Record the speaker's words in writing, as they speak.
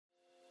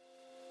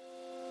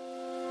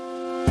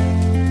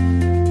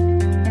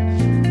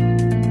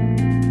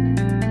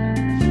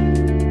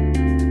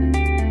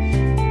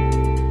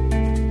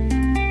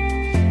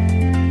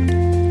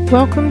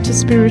Welcome to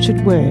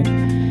Spirited Word.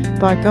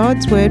 By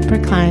God's Word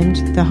proclaimed,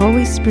 the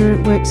Holy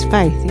Spirit works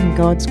faith in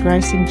God's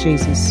grace in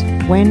Jesus,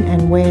 when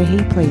and where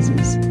He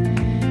pleases.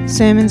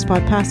 Sermons by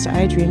Pastor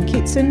Adrian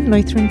Kitson,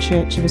 Lutheran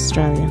Church of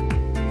Australia.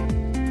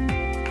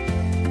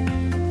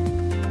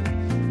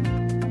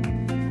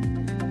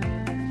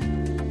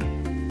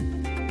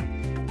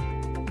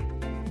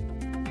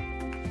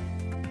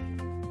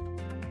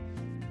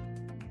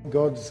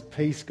 God's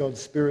peace,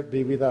 God's Spirit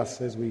be with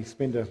us as we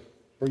spend a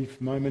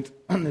brief moment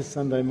on this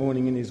Sunday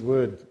morning in His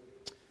Word.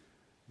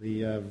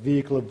 The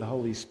vehicle of the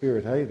Holy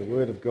Spirit, the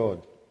Word of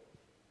God.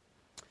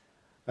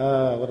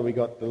 What do we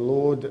got?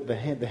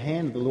 The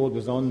hand of the Lord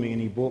was on me,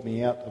 and He brought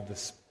me out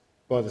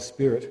by the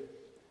Spirit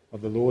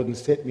of the Lord and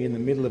set me in the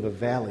middle of a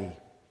valley,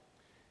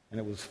 and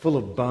it was full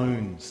of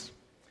bones.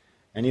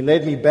 And He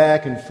led me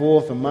back and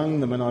forth among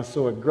them, and I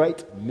saw a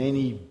great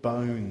many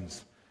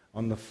bones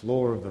on the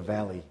floor of the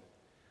valley,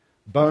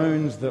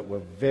 bones that were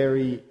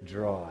very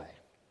dry.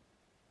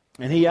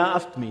 And He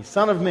asked me,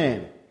 Son of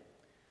man,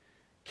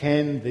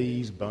 can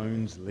these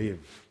bones live?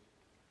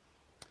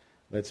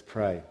 Let's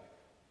pray.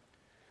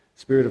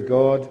 Spirit of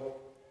God,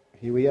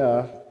 here we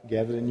are,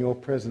 gathered in Your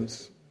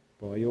presence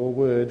by Your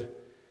word.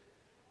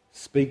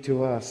 Speak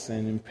to us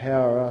and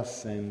empower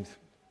us and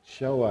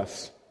show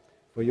us,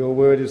 for Your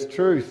word is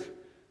truth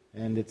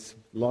and it's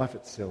life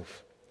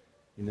itself.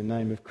 In the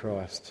name of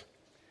Christ.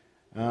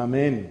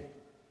 Amen.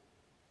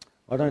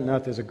 I don't know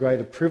if there's a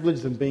greater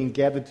privilege than being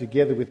gathered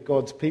together with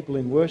God's people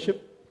in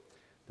worship.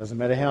 Doesn't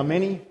matter how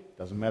many,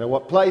 doesn't matter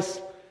what place.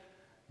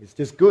 It's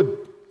just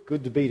good to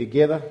be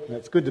together. And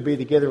it's good to be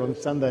together on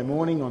Sunday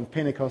morning, on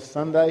Pentecost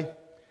Sunday.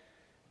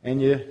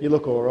 And you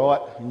look all right,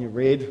 and you're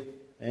red,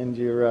 and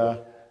you're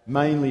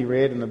mainly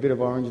red and a bit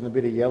of orange and a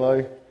bit of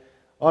yellow.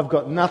 I've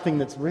got nothing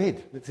that's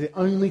red. That's the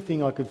only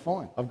thing I could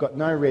find. I've got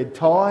no red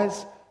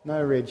ties,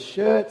 no red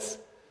shirts.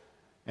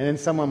 And then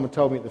someone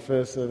told me at the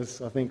first service,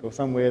 I think, or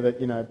somewhere,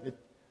 that,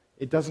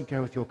 it doesn't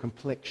go with your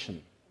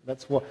complexion.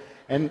 That's what.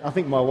 And I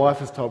think my wife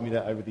has told me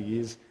that over the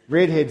years.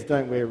 Redheads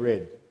don't wear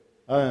red.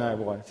 I don't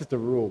know why. It's just a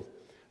rule.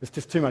 There's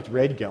just too much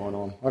red going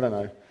on. I don't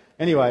know.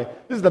 Anyway,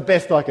 this is the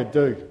best I could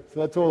do.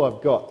 So that's all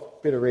I've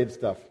got. Bit of red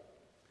stuff.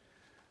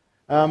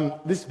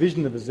 This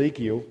vision of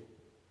Ezekiel,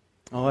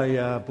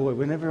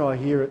 whenever I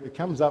hear it, it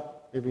comes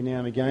up every now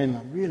and again.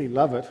 I really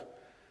love it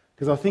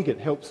because I think it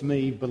helps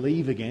me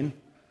believe again.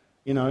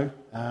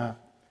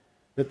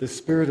 That the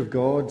Spirit of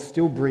God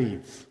still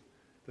breathes,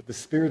 that the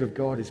Spirit of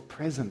God is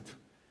present,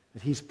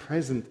 that He's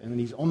present and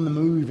He's on the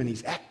move and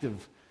He's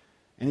active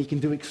and He can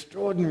do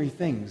extraordinary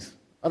things.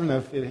 I don't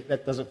know if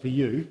that does it for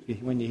you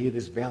when you hear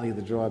this Valley of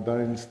the Dry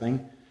Bones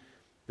thing,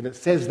 but it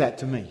says that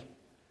to me,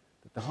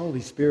 that the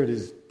Holy Spirit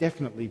is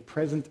definitely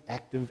present,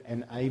 active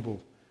and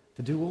able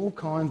to do all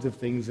kinds of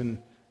things and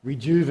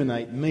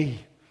rejuvenate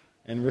me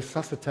and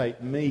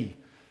resuscitate me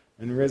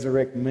and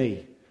resurrect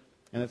me.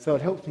 And so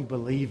it helps me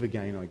believe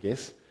again, I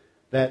guess,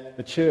 that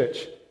the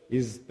church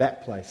is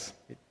that place.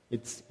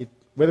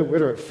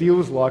 Whether it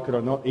feels like it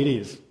or not, it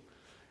is.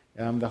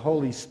 The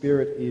Holy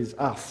Spirit is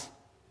us,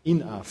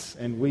 in us,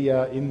 and we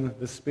are in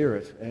the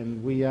Spirit,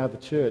 and we are the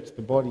church,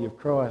 the body of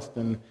Christ,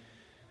 and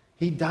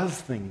He does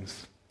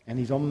things, and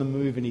He's on the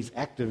move and He's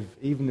active,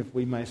 even if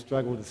we may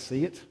struggle to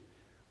see it,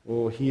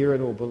 or hear it,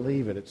 or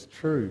believe it. It's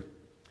true.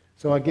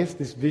 So I guess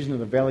this vision of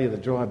the Valley of the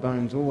Dry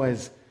Bones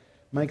always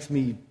makes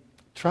me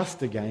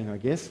trust again, I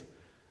guess,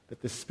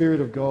 that the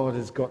Spirit of God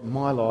has got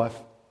my life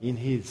in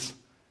His,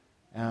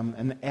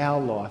 and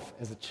our life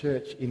as a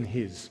church in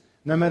His.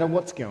 No matter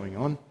what's going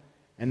on,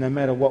 and no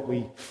matter what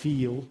we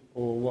feel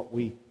or what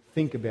we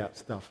think about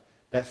stuff,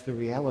 that's the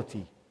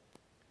reality.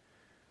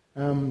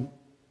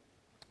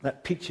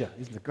 That picture,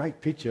 isn't it a great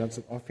picture?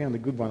 I found a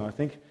good one, I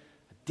think.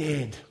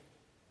 Dead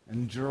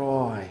and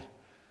dry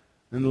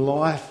and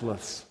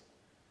lifeless.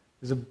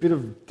 There's a bit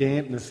of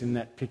dampness in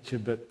that picture,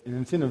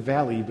 and it's in a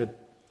valley, but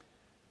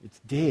it's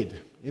dead.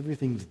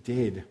 Everything's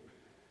dead.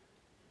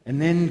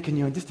 And then can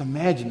you just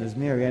imagine, as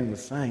Marianne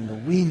was saying, the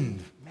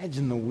wind.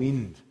 Imagine the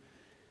wind.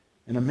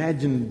 And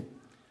imagine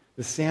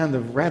the sound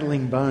of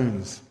rattling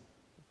bones,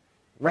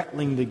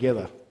 rattling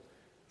together.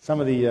 Some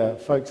of the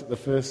folks at the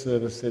first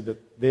service said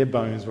that their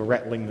bones were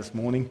rattling this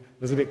morning.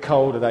 It was a bit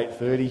cold at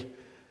 8:30,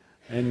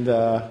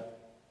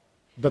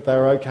 but they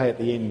were okay at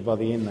the end. By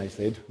the end, they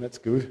said. That's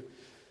good.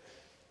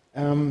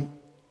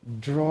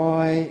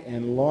 Dry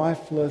and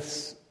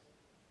lifeless.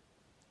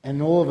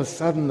 And all of a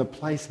sudden the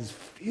place is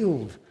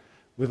filled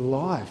with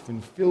life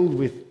and filled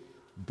with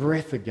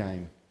breath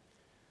again.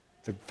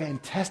 It's a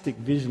fantastic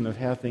vision of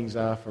how things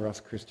are for us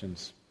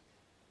Christians.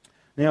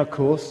 Now, of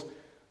course,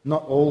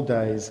 not all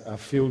days are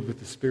filled with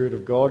the Spirit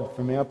of God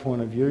from our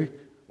point of view,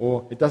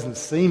 or it doesn't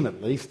seem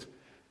at least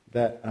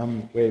that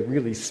we're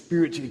really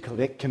spiritually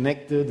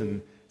connected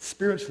and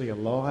spiritually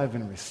alive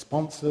and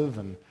responsive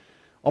and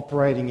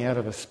operating out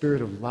of a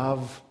spirit of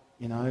love,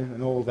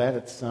 and all that.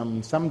 It's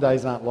some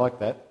days aren't like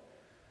that.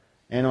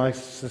 And I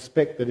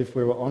suspect that if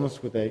we were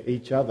honest with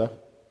each other,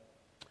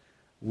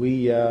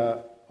 we,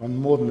 on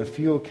more than a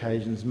few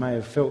occasions, may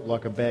have felt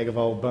like a bag of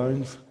old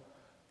bones,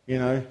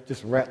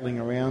 just rattling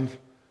around.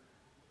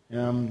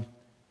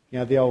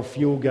 The old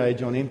fuel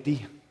gauge on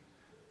empty.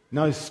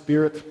 No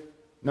spirit,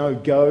 no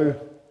go,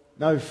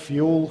 no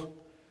fuel,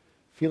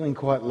 feeling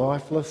quite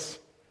lifeless.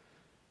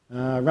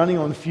 Running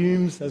on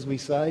fumes, as we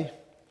say.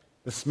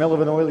 The smell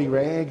of an oily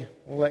rag,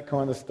 all that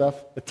kind of stuff.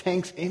 The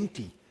tank's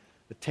empty.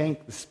 The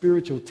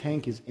spiritual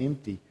tank is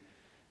empty.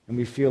 And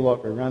we feel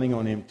like we're running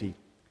on empty.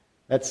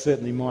 That's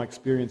certainly my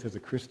experience as a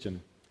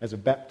Christian. As a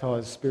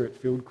baptised,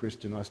 spirit-filled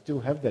Christian, I still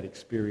have that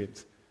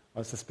experience.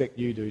 I suspect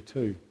you do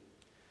too.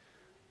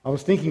 I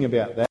was thinking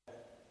about that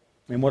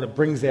and what it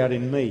brings out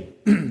in me.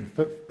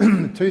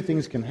 Two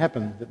things can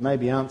happen that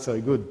maybe aren't so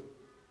good.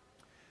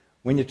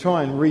 When you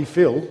try and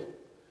refill,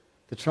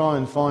 to try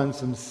and find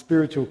some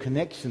spiritual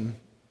connection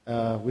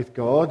with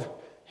God,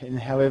 and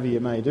however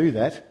you may do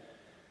that,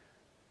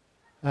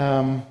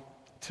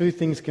 two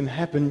things can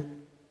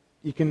happen.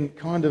 You can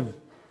kind of,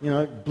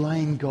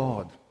 blame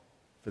God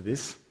for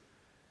this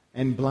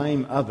and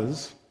blame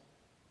others.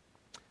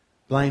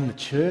 Blame the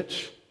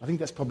church. I think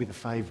that's probably the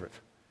favourite.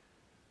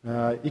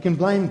 You can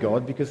blame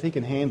God because he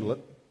can handle it.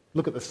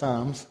 Look at the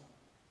Psalms.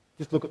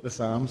 Just look at the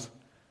Psalms.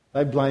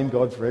 They blame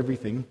God for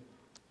everything,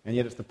 and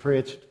yet it's the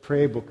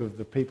prayer book of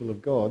the people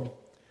of God.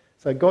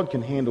 So God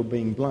can handle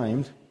being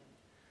blamed.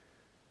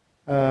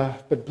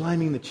 But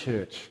blaming the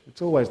church.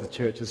 It's always the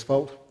church's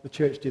fault. The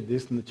church did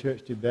this and the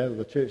church did that, or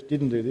the church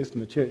didn't do this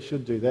and the church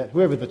should do that.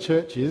 Whoever the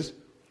church is,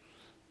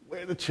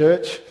 we're the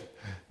church.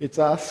 It's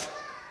us.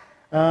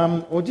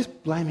 Or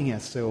just blaming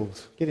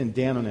ourselves, getting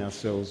down on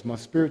ourselves. My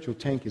spiritual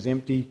tank is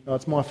empty. Oh,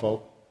 it's my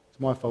fault. It's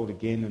my fault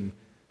again, and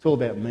it's all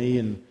about me,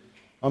 and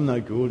I'm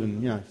no good,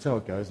 and so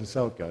it goes, and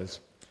so it goes.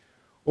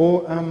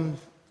 Or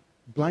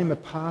blame a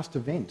past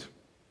event.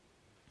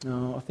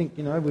 I think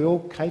we're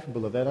all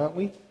capable of that, aren't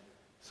we?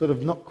 Sort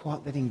of not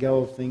quite letting go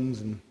of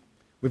things, and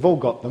we've all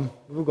got them.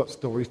 We've all got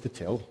stories to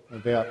tell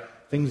about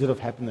things that have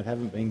happened that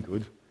haven't been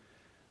good.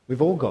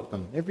 We've all got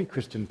them. Every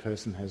Christian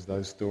person has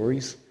those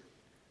stories.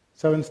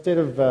 So instead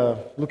of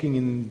looking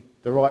in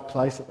the right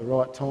place at the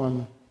right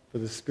time for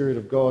the Spirit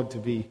of God to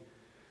be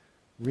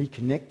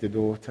reconnected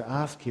or to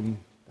ask Him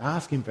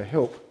for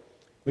help,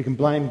 we can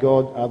blame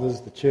God,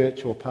 others, the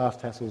church, or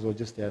past hassles, or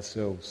just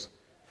ourselves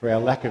for our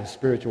lack of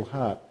spiritual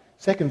heart.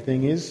 Second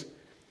thing is,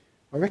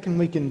 I reckon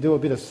we can do a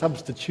bit of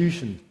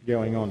substitution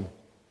going on.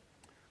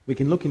 We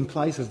can look in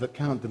places that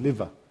can't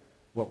deliver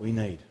what we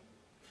need.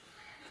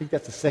 I think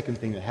that's the second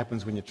thing that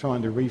happens when you're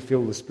trying to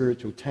refill the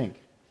spiritual tank.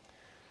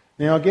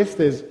 Now, I guess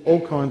there's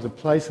all kinds of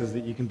places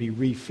that you can be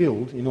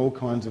refilled in all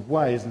kinds of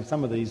ways, and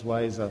some of these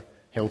ways are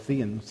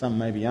healthy and some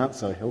maybe aren't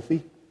so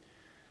healthy.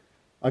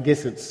 I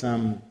guess it's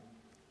some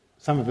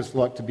of us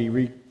like to be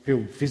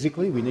refilled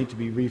physically. We need to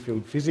be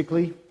refilled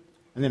physically,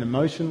 and then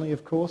emotionally,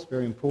 of course,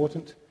 very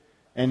important.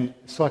 And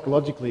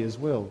psychologically as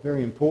well,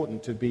 very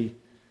important to be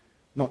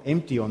not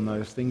empty on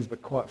those things,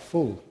 but quite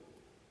full.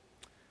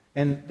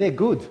 And they're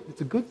good.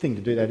 It's a good thing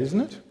to do that, isn't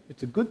it?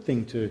 It's a good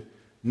thing to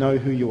know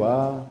who you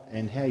are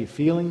and how you're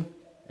feeling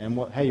and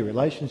how your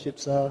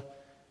relationships are,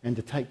 and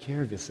to take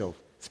care of yourself,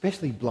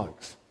 especially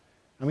blokes.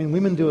 I mean,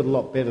 women do it a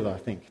lot better, I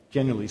think,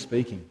 generally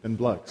speaking, than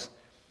blokes.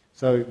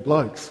 So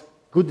blokes,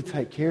 good to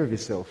take care of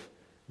yourself.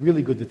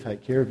 Really good to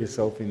take care of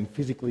yourself in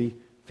physically,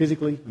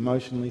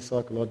 emotionally,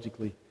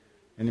 psychologically,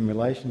 and in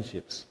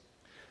relationships.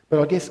 But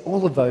I guess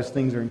all of those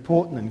things are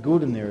important and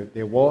good, and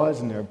they're wise,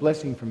 and they're a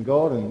blessing from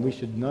God, and we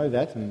should know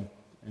that and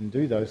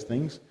do those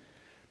things.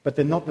 But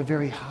they're not the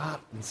very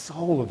heart and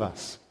soul of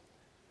us.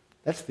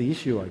 That's the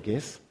issue, I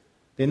guess.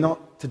 They're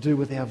not to do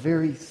with our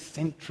very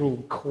central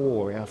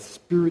core, our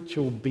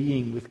spiritual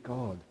being with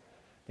God.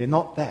 They're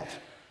not that.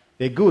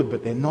 They're good,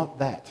 but they're not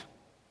that.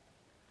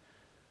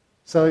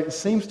 So it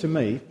seems to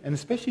me, and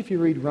especially if you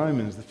read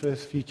Romans, the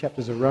first few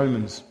chapters of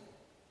Romans,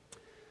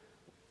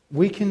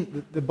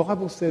 the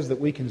Bible says that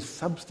we can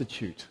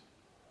substitute.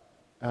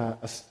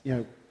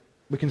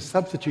 We can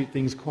substitute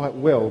things quite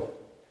well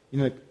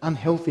in an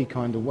unhealthy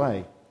kind of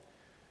way.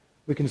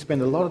 We can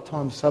spend a lot of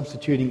time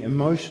substituting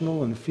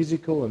emotional and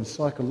physical and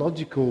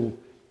psychological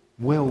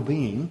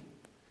well-being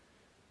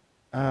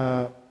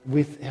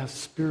with our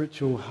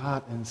spiritual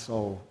heart and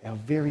soul, our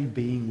very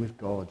being with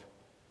God,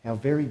 our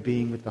very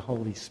being with the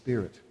Holy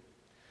Spirit.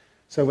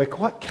 So we're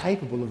quite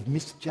capable of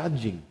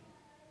misjudging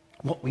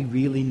what we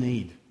really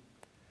need.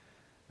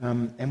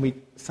 And we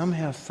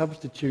somehow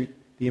substitute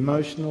the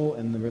emotional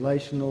and the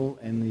relational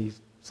and the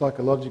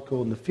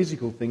psychological and the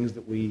physical things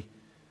that we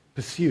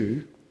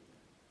pursue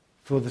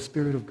for the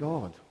Spirit of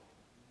God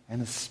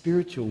and a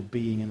spiritual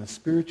being and a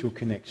spiritual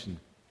connection.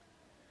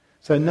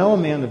 So no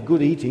amount of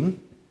good eating,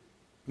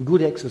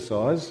 good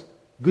exercise,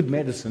 good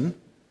medicine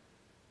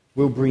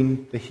will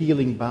bring the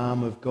healing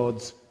balm of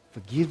God's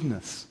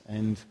forgiveness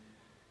and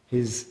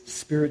His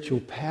spiritual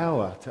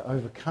power to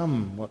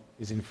overcome what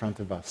is in front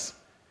of us.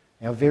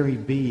 Our very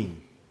being.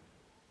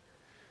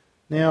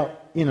 Now,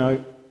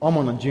 I'm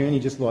on a journey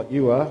just like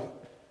you are,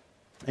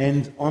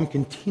 and I'm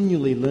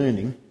continually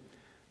learning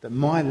that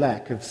my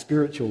lack of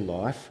spiritual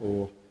life,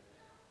 or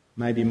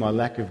maybe my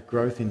lack of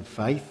growth in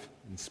faith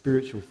and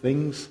spiritual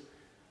things,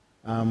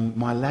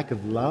 my lack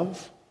of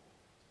love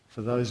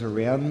for those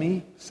around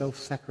me,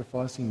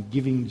 self-sacrificing,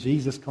 giving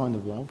Jesus kind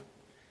of love.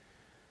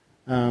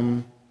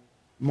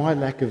 My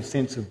lack of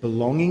sense of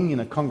belonging in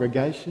a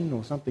congregation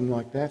or something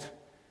like that,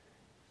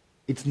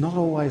 it's not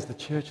always the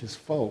church's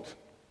fault,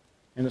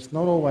 and it's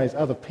not always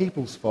other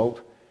people's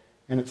fault,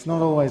 and it's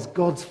not always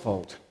God's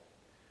fault.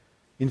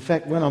 In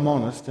fact, when I'm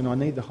honest, and I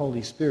need the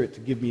Holy Spirit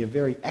to give me a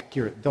very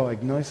accurate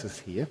diagnosis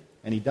here,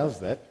 and he does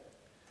that,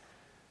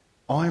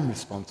 I'm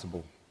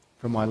responsible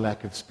for my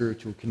lack of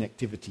spiritual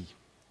connectivity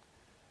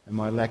and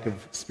my lack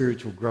of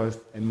spiritual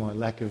growth and my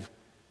lack of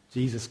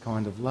Jesus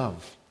kind of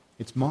love.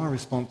 It's my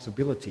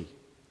responsibility.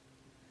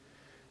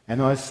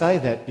 And I say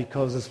that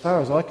because as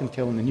far as I can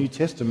tell in the New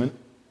Testament,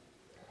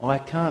 I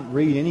can't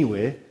read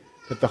anywhere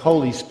that the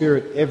Holy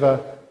Spirit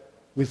ever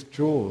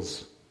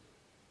withdraws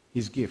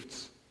his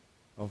gifts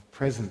of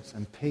presence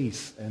and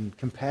peace and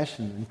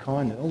compassion and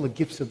kindness, all the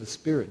gifts of the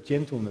Spirit,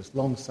 gentleness,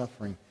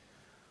 long-suffering.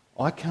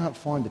 I can't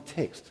find a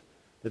text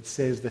that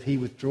says that he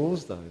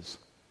withdraws those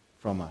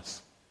from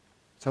us.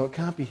 So it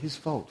can't be his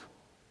fault.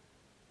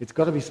 It's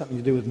got to be something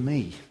to do with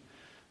me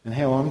and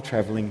how I'm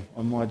travelling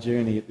on my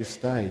journey at this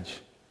stage.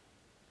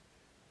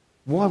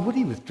 Why would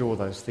he withdraw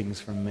those things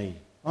from me?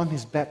 I'm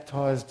his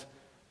baptised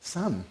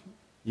son.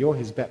 You're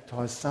his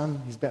baptised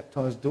son, his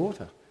baptised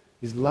daughter,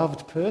 his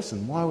loved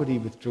person. Why would he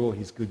withdraw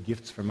his good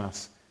gifts from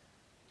us?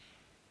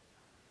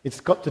 It's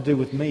got to do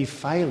with me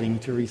failing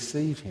to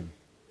receive him.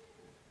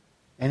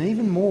 And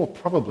even more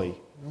probably,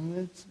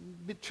 it's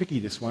a bit tricky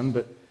this one,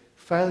 but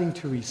failing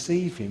to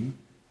receive him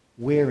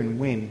where and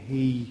when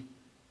he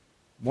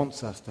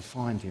wants us to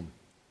find him,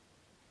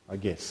 I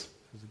guess.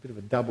 There's a bit of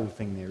a double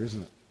thing there,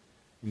 isn't it,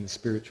 in the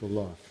spiritual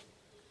life.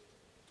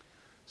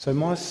 So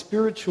my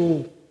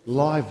spiritual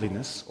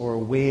liveliness or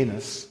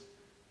awareness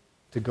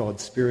to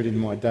God's Spirit in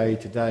my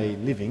day-to-day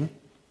living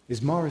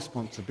is my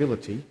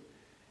responsibility,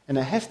 and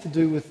it has to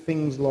do with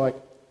things like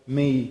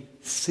me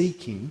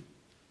seeking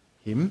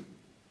him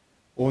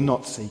or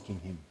not seeking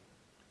him,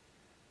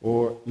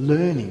 or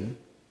learning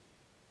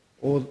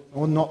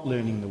or not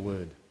learning the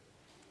word,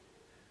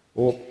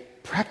 or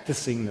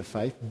practicing the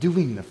faith,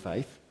 doing the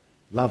faith,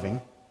 loving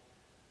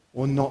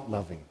or not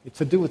loving. It's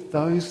to do with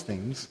those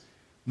things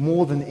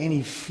more than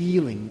any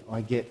feeling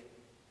I get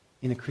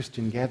in a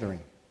Christian gathering.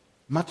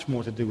 Much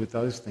more to do with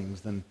those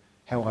things than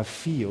how I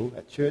feel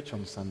at church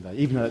on Sunday,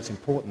 even though it's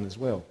important as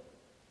well.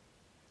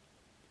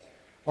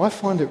 I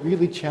find it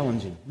really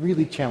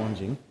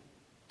challenging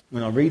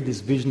when I read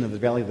this vision of the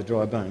Valley of the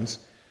Dry Bones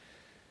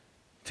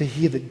to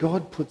hear that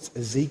God puts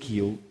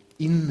Ezekiel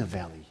in the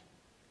Valley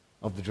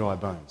of the Dry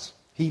Bones.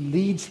 He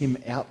leads him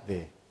out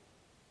there.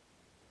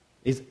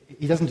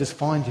 He doesn't just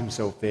find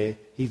himself there,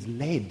 he's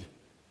led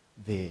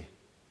there.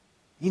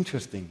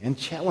 Interesting and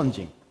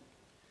challenging.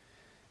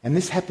 And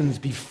this happens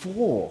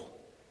before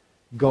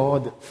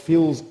God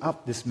fills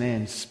up this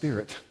man's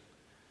spirit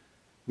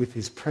with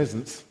his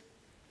presence,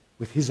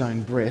 with his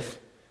own breath,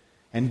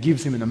 and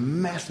gives him a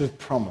massive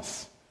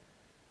promise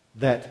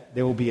that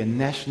there will be a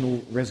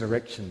national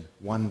resurrection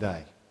one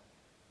day.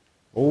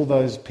 All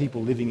those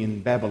people living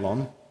in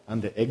Babylon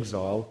under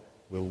exile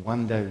will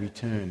one day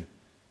return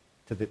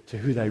to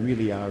who they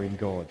really are in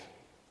God.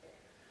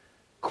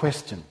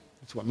 Question,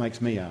 that's what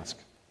makes me ask.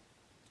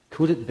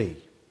 Could it be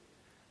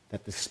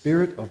that the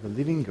Spirit of the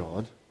living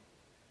God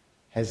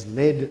has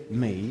led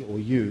me or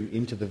you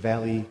into the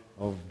valley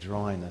of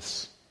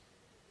dryness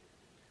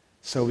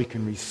so we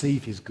can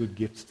receive his good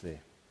gifts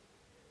there?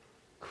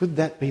 Could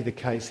that be the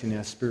case in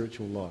our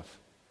spiritual life?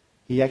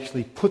 He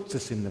actually puts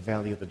us in the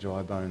valley of the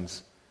dry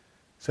bones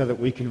so that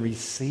we can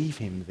receive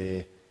him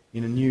there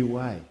in a new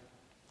way.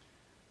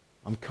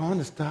 I'm kind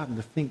of starting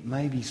to think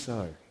maybe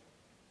so.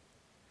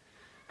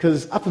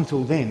 Because up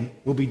until then,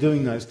 we'll be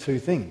doing those two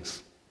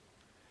things.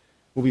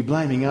 We'll be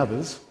blaming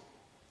others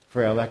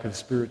for our lack of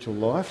spiritual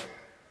life,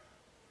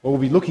 or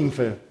we'll be looking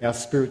for our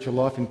spiritual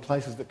life in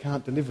places that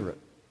can't deliver it.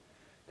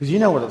 Because you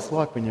know what it's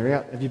like when you're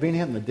out. Have you been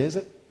out in the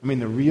desert? I mean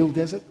the real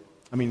desert?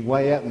 I mean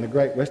way out in the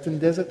Great Western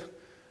Desert?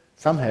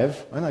 Some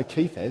have. I know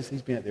Keith has.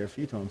 He's been out there a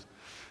few times.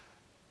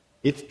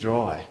 It's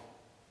dry.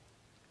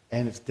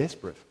 And it's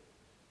desperate.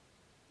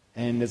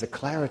 And there's a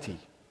clarity.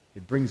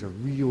 It brings a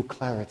real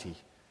clarity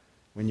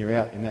when you're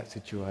out in that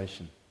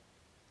situation.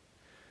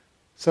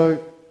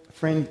 So,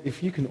 friend,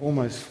 if you can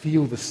almost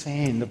feel the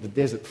sand of the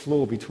desert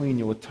floor between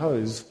your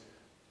toes,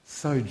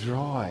 so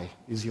dry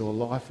is your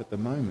life at the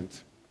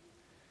moment,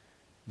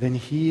 then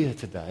here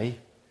today,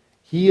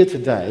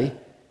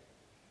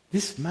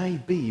 this may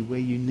be where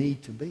you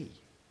need to be.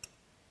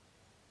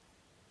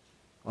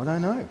 I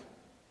don't know,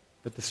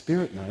 but the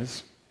Spirit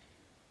knows.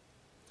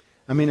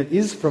 I mean, it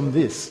is from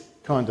this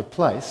kind of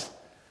place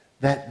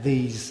that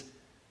these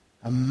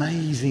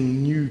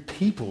amazing new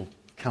people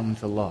come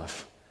to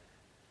life.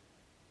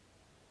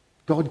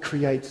 God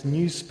creates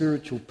new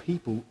spiritual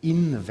people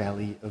in the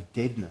valley of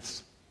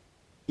deadness,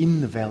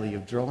 in the valley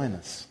of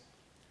dryness.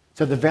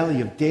 So the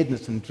valley of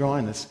deadness and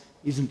dryness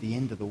isn't the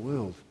end of the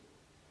world.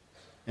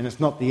 And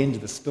it's not the end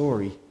of the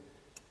story.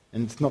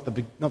 And it's not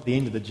the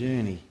end of the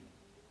journey.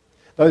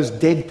 Those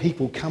dead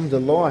people come to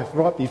life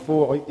right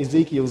before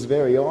Ezekiel's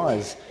very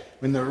eyes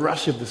when the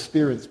rush of the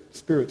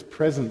Spirit's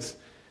presence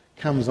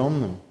comes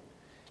on them.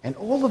 And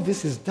all of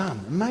this is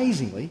done,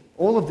 amazingly,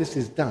 all of this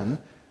is done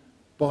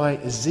by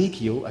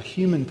Ezekiel, a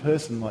human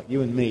person like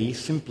you and me,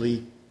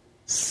 simply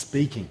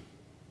speaking.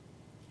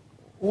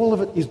 All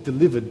of it is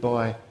delivered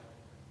by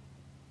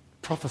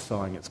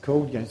prophesying, it's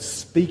called,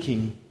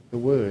 speaking the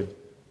word.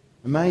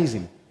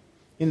 Amazing.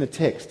 In the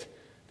text,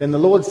 then the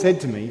Lord said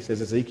to me,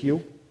 says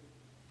Ezekiel,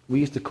 we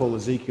used to call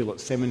Ezekiel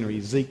at seminary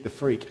Zeke the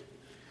Freak.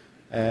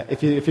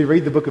 If you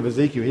read the book of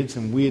Ezekiel, he did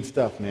some weird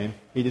stuff, man.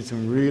 He did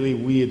some really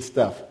weird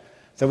stuff.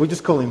 So we'll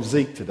just call him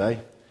Zeke today.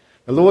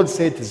 The Lord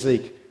said to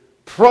Zeke,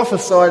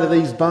 prophesy to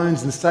these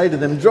bones and say to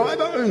them, dry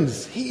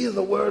bones, hear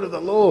the word of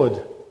the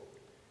Lord.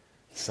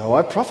 So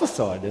I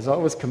prophesied as I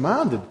was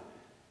commanded.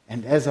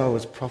 And as I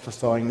was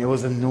prophesying, there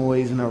was a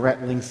noise and a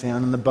rattling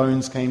sound, and the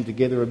bones came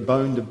together,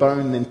 bone to bone,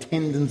 and then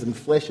tendons and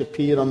flesh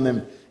appeared on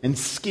them, and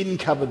skin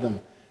covered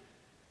them.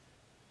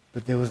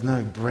 But there was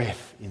no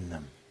breath in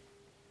them.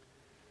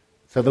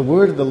 So the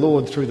word of the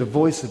Lord through the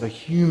voice of a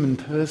human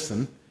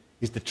person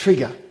is the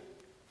trigger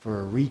for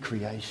a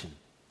recreation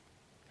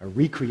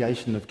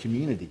of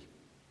community.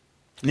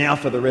 Now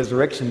for the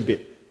resurrection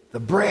bit, the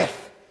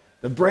breath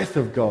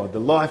of God, the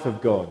life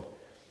of God.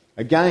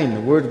 Again, the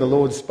word of the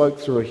Lord spoke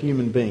through a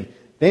human being.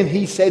 Then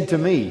he said to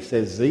me,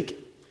 says Zeke,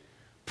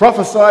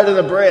 prophesy to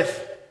the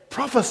breath,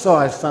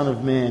 prophesy, son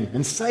of man,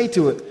 and say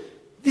to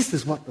it, this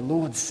is what the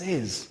Lord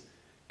says.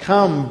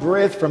 Come,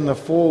 breath from the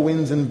four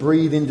winds, and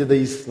breathe into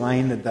these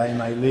slain that they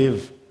may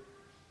live.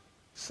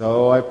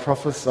 So I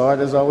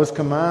prophesied as I was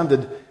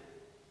commanded,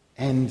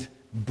 and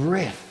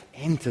breath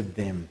entered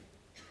them.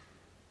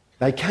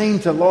 They came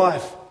to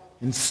life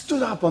and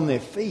stood up on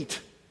their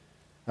feet,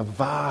 a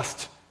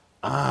vast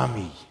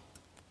army.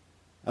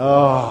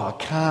 Oh, I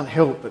can't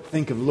help but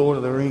think of Lord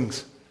of the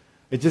Rings.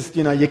 It just,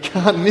 you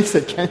can't miss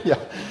it, can you?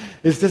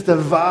 It's just a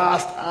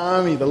vast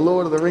army. The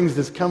Lord of the Rings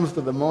just comes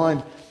to the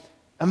mind.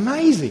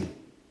 Amazing.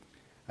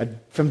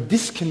 From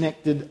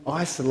disconnected,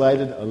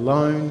 isolated,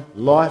 alone,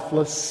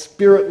 lifeless,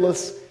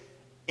 spiritless,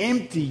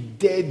 empty,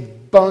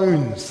 dead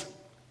bones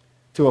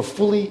to a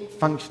fully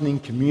functioning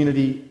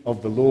community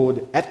of the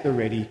Lord at the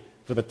ready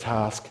for the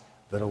task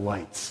that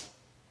awaits.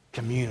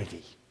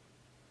 Community.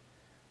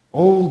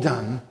 All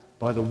done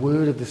by the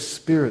word of the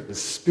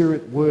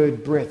Spirit,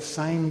 word, breath.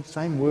 Same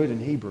word in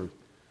Hebrew.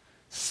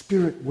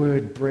 Spirit,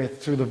 word,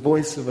 breath through the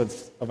voice of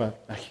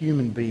a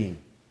human being.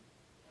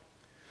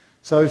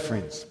 So,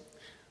 friends,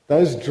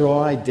 those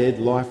dry, dead,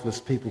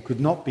 lifeless people could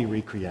not be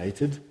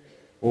recreated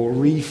or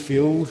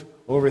refilled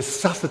or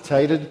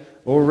resuscitated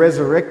or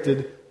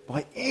resurrected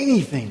by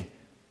anything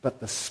but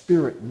the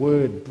Spirit,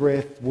 word,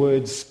 breath,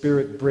 word,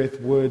 Spirit, breath,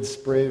 word,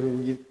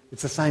 spread.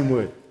 It's the same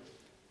word.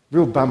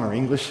 Real bummer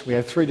English. We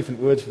have 3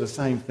 different words for the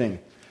same thing.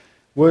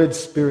 Word,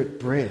 Spirit,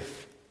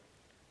 breath.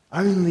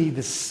 Only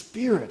the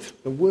Spirit,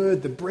 the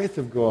Word, the breath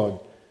of God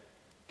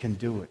can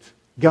do it.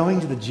 Going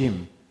to the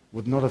gym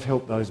would not have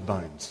helped those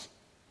bones.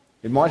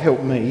 It might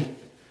help me,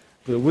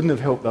 but it wouldn't have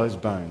helped those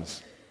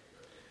bones.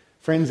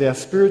 Friends, our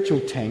spiritual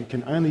tank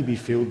can only be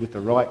filled with the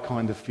right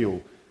kind of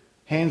fuel.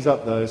 Hands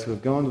up those who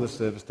have gone to the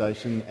service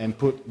station and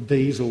put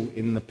diesel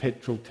in the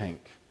petrol tank.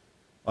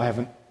 I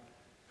haven't.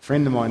 A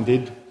friend of mine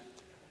did.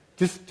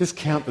 Just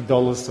count the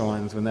dollar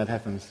signs when that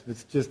happens.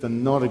 It's just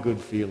not a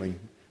good feeling.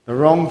 The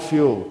wrong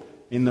fuel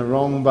in the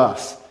wrong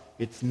bus.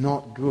 It's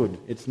not good.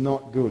 It's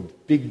not good.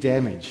 Big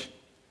damage.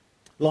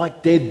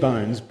 Like dead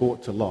bones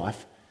brought to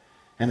life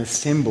and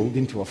assembled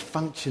into a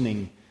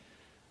functioning,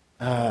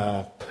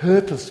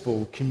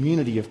 purposeful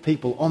community of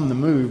people on the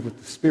move with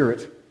the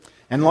Spirit.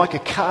 And like a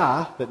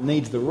car that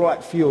needs the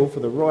right fuel for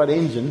the right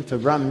engine to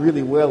run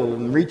really well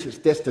and reach its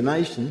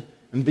destination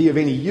and be of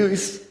any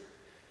use,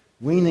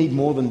 we need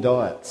more than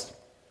diets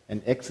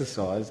and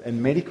exercise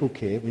and medical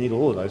care. We need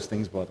all of those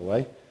things, by the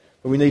way.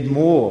 But we need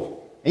more,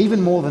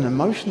 even more than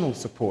emotional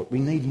support. We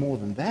need more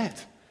than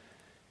that.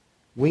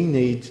 We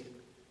need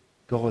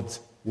God's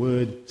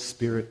Word,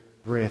 Spirit,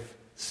 breath.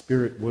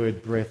 Spirit,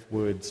 Word, breath,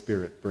 Word,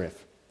 Spirit,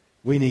 breath.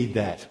 We need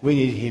that. We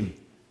need Him.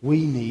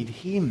 We need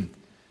Him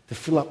to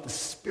fill up the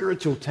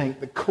spiritual tank,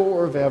 the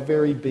core of our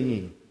very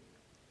being.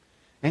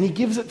 And He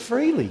gives it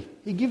freely.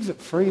 He gives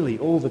it freely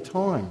all the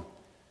time.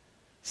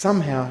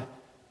 Somehow,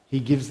 He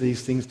gives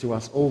these things to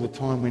us all the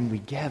time when we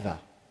gather.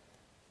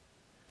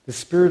 The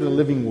Spirit of the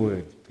living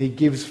Word. He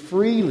gives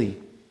freely.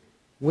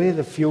 We're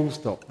the fuel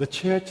stop. The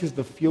church is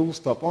the fuel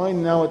stop. I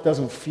know it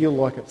doesn't feel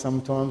like it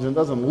sometimes, and it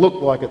doesn't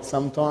look like it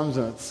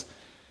sometimes,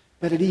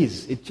 but it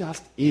is. It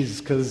just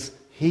is, because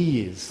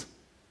He is.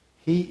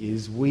 He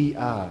is, we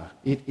are.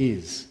 It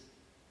is.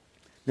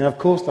 Now, of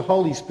course, the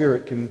Holy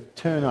Spirit can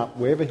turn up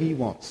wherever He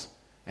wants,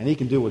 and He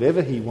can do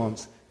whatever He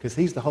wants, because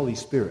He's the Holy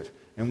Spirit,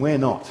 and we're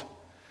not.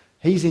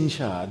 He's in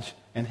charge,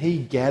 and He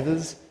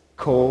gathers,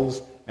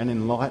 calls, and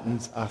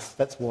enlightens us.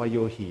 That's why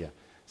you're here.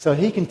 So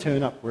He can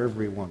turn up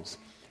wherever He wants.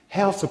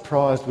 How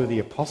surprised were the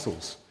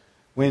apostles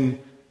when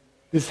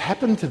this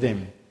happened to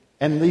them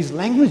and these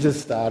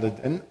languages started?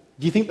 And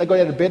do you think they got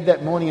out of bed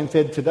that morning and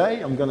said,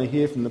 today I'm going to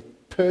hear from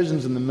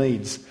Persians and the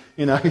Medes,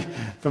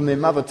 from their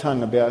mother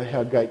tongue about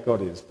how great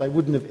God is. They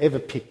wouldn't have ever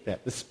picked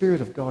that. The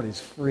Spirit of God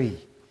is free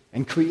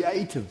and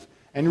creative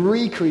and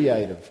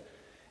recreative.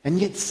 And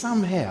yet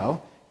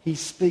somehow he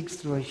speaks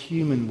through a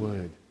human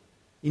word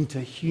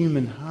into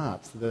human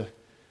hearts that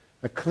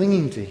are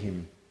clinging to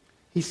him.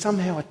 He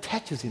somehow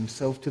attaches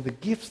himself to the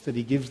gifts that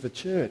he gives the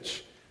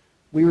church.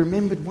 We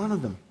remembered one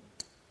of them.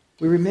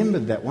 We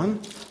remembered that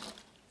one.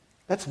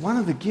 That's one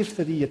of the gifts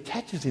that he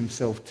attaches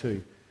himself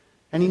to.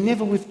 And he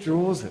never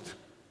withdraws it.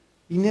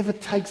 He never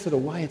takes it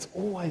away. It's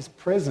always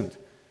present.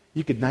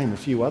 You could name a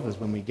few others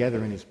when we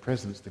gather in his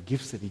presence, the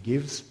gifts that he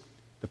gives.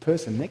 The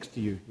person next to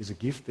you is a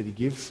gift that he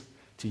gives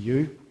to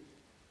you.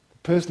 The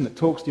person that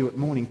talks to you at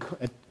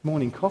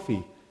morning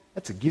coffee,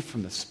 that's a gift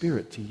from the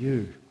Spirit to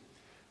you.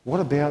 What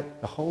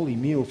about the holy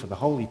meal for the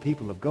holy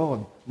people of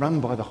God, run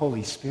by the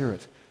Holy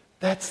Spirit?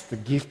 That's the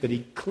gift that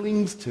he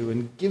clings to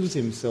and gives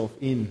himself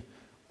in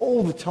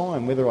all the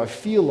time, whether I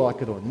feel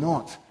like it or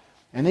not.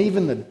 And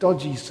even the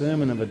dodgy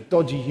sermon of a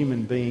dodgy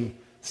human being,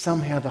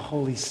 somehow the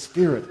Holy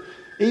Spirit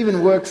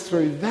even works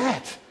through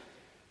that,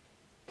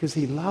 because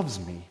he loves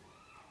me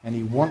and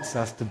he wants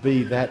us to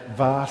be that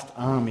vast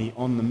army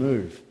on the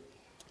move.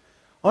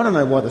 I don't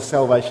know why the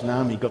Salvation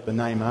Army got the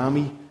name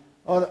Army.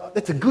 Oh,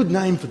 that's a good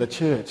name for the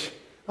church.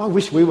 I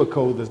wish we were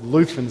called the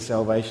Lutheran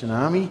Salvation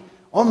Army.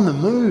 On the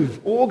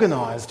move,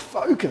 organised,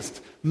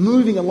 focused,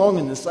 moving along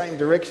in the same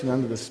direction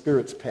under the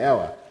Spirit's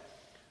power.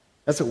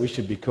 That's what we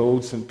should be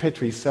called, St.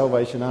 Petri's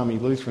Salvation Army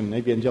Lutheran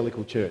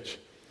Evangelical Church.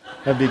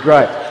 That'd be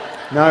great.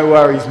 No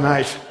worries,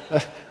 mate.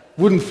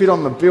 Wouldn't fit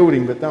on the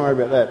building, but don't worry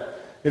about that.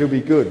 It'll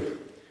be good.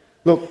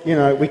 Look,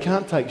 we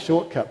can't take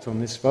shortcuts on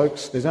this,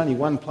 folks. There's only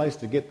one place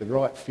to get the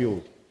right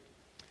fuel.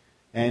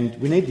 And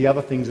we need the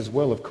other things as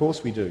well, of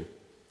course we do.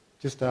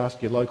 Just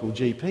ask your local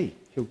GP.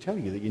 He'll tell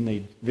you that you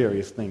need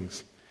various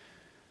things.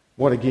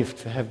 What a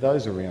gift to have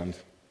those around.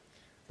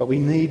 But we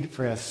need,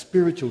 for our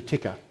spiritual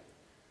ticker,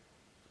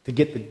 to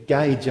get the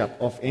gauge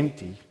up off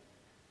empty,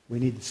 we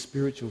need the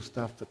spiritual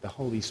stuff that the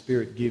Holy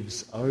Spirit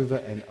gives over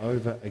and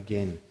over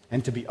again.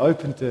 And to be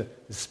open to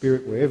the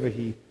Spirit wherever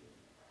he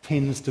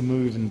tends to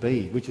move and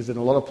be, which is in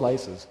a lot of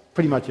places,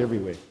 pretty much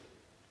everywhere.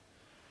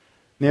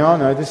 Now I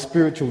know this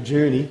spiritual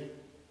journey,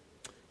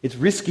 it's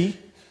risky.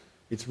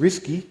 It's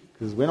risky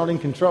because we're not in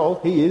control.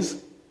 He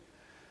is.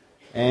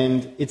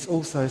 And it's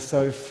also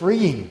so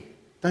freeing,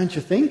 don't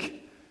you think?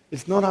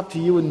 It's not up to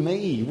you and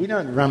me. We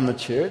don't run the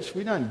church.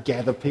 We don't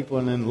gather people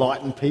and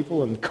enlighten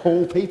people and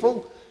call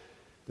people.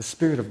 The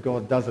Spirit of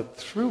God does it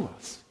through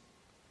us.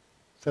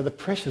 So the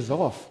pressure's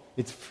off.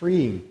 It's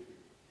freeing.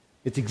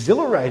 It's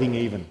exhilarating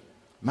even.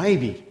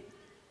 Maybe.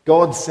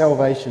 God's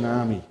Salvation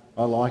Army.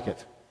 I like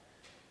it.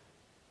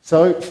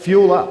 So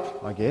fuel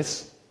up, I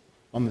guess,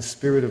 on the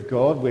Spirit of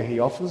God where he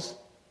offers.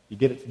 You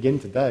get it again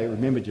today.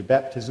 Remembered your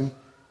baptism,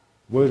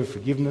 word of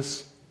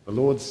forgiveness, the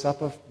Lord's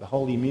Supper, the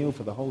holy meal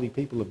for the holy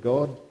people of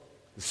God,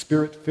 the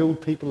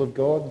Spirit-filled people of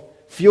God.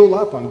 Fuel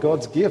up on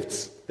God's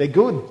gifts. They're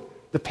good.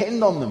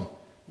 Depend on them.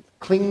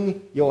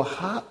 Cling your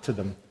heart to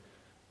them.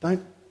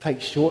 Don't take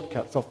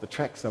shortcuts off the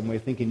track somewhere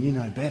thinking you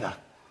know better.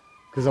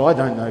 Because I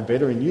don't know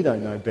better and you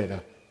don't know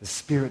better. The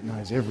Spirit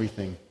knows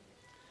everything.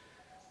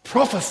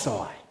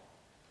 Prophesy.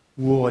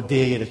 Whoa, I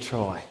dare you to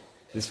try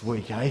this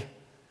week, eh?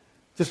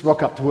 Just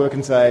rock up to work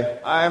and say,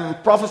 I'm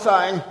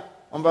prophesying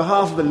on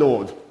behalf of the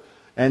Lord.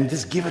 And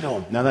just give it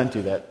on. No, don't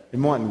do that. It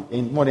might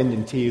end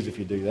in tears if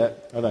you do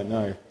that. I don't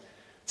know.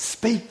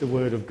 Speak the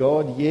word of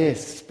God.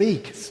 Yes,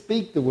 speak.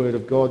 Speak the word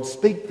of God.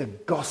 Speak the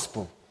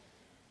gospel.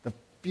 The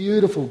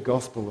beautiful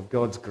gospel of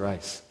God's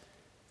grace.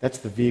 That's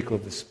the vehicle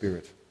of the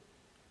Spirit.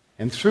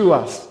 And through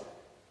us,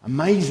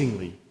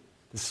 amazingly,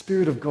 the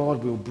Spirit of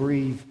God will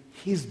breathe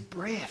his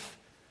breath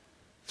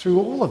through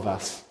all of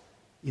us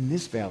in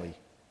this valley.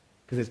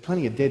 Because there's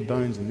plenty of dead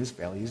bones in this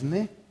valley, isn't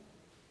there?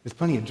 There's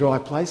plenty of dry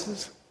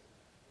places.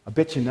 I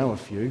bet you know a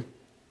few.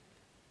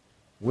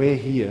 We're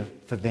here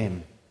for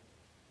them.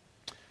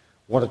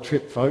 What a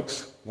trip,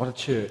 folks. What a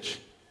church.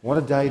 What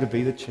a day to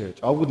be the church.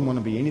 I wouldn't want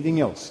to be anything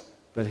else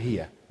but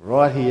here,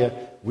 right here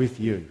with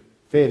you.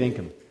 Fair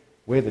dinkum.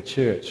 We're the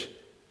church.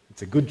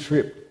 It's a good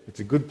trip. It's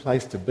a good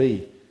place to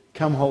be.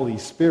 Come, Holy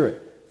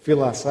Spirit,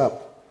 fill us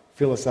up.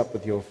 Fill us up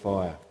with your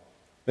fire.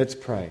 Let's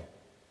pray.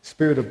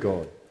 Spirit of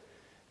God,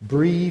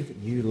 breathe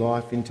new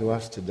life into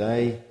us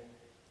today.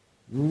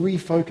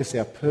 Refocus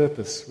our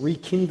purpose.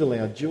 Rekindle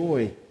our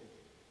joy.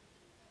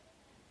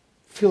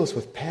 Fill us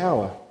with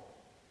power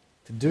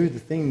to do the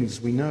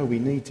things we know we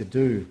need to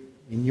do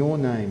in your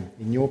name,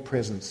 in your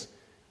presence,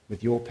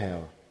 with your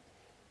power.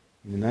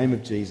 In the name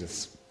of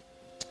Jesus.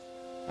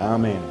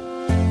 Amen.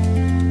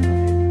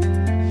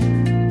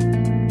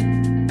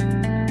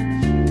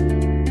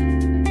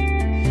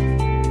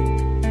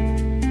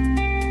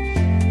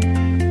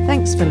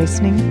 Thanks for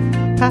listening.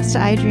 Pastor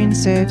Adrian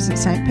serves at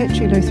St.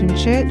 Petri Lutheran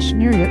Church,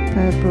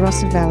 Nuriootpa,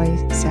 Barossa Valley,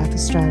 South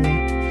Australia.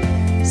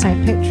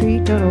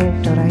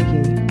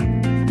 stpetri.org.au